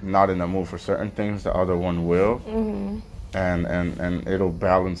not in the mood for certain things, the other one will. And it'll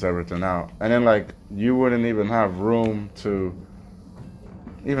balance everything out. And then like you wouldn't even have room to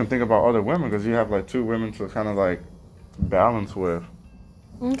even think about other women, because you have like two women to kind of like balance with.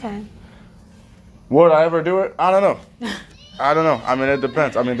 Okay. Would I ever do it? I don't know. I mean, it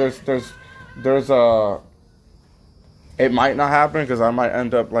depends. I mean, there's it might not happen, because I might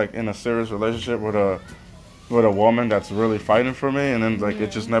end up like in a serious relationship with a woman that's really fighting for me, and then like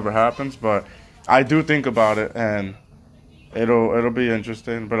it just never happens. But I do think about it, and it'll be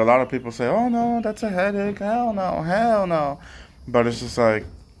interesting. But a lot of people say, oh no, that's a headache. Hell no. But it's just like,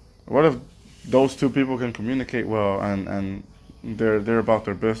 what if those two people can communicate well and they're about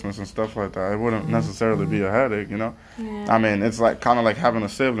their business and stuff like that? It wouldn't necessarily be a headache, Yeah. I mean, it's like kind of like having a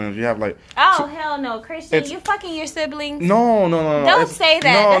sibling. If you have like hell no, Christian, you fucking your siblings? No. Don't say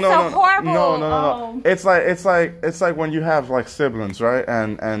that. That's so horrible. No. It's like when you have like siblings, right?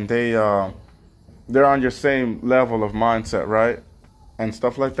 And they're on your same level of mindset, right? And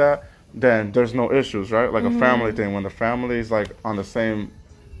stuff like that. Then there's no issues, right? Like a family thing. When the family is like on the same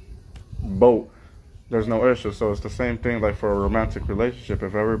boat, there's no issue. So it's the same thing like for a romantic relationship.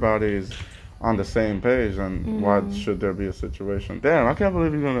 If everybody's on the same page, then why should there be a situation? Damn, I can't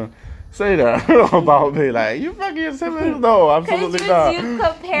believe you're gonna say that about me. Like, you fucking your siblings? No, absolutely not. You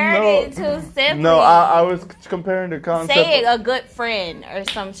compared it to siblings. No, I was comparing the concept. Say a good friend or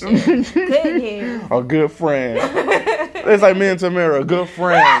some shit. Goodness. A good friend. It's like me and Tamara, a good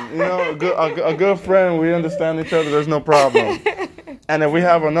friend. A good friend. We understand each other. There's no problem. And if we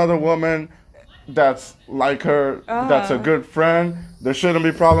have another woman that's like her, that's a good friend, there shouldn't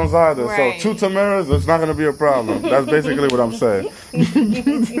be problems either. Right. So 2 Tamaras, it's not going to be a problem. That's basically what I'm saying.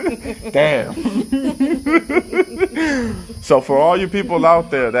 Damn. So for all you people out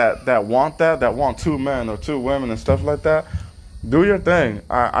there that want 2 men or 2 women and stuff like that, do your thing.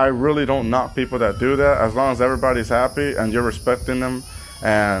 I really don't knock people that do that, as long as everybody's happy and you're respecting them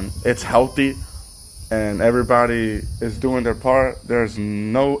and it's healthy and everybody is doing their part. There's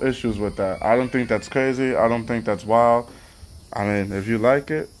no issues with that. I don't think that's crazy. I don't think that's wild. I mean, if you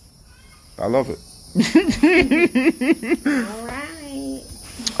like it, I love it.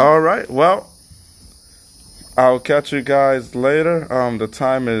 All right. Well, I'll catch you guys later. The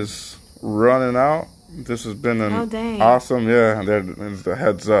time is running out. This has been an awesome, there's the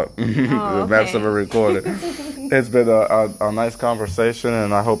heads up. The maps have recorded. It's been a nice conversation,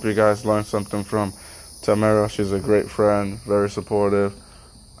 and I hope you guys learned something from Tamara. She's a great friend, very supportive,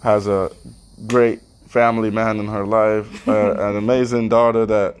 has a great family man in her life, an amazing daughter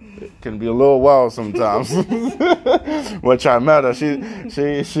that can be a little wild sometimes. Which I met her. She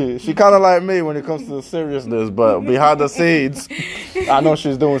kind of like me when it comes to the seriousness, but behind the scenes, I know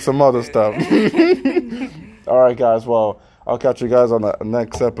she's doing some other stuff. All right, guys. Well, I'll catch you guys on the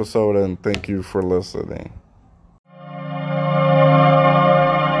next episode, and thank you for listening.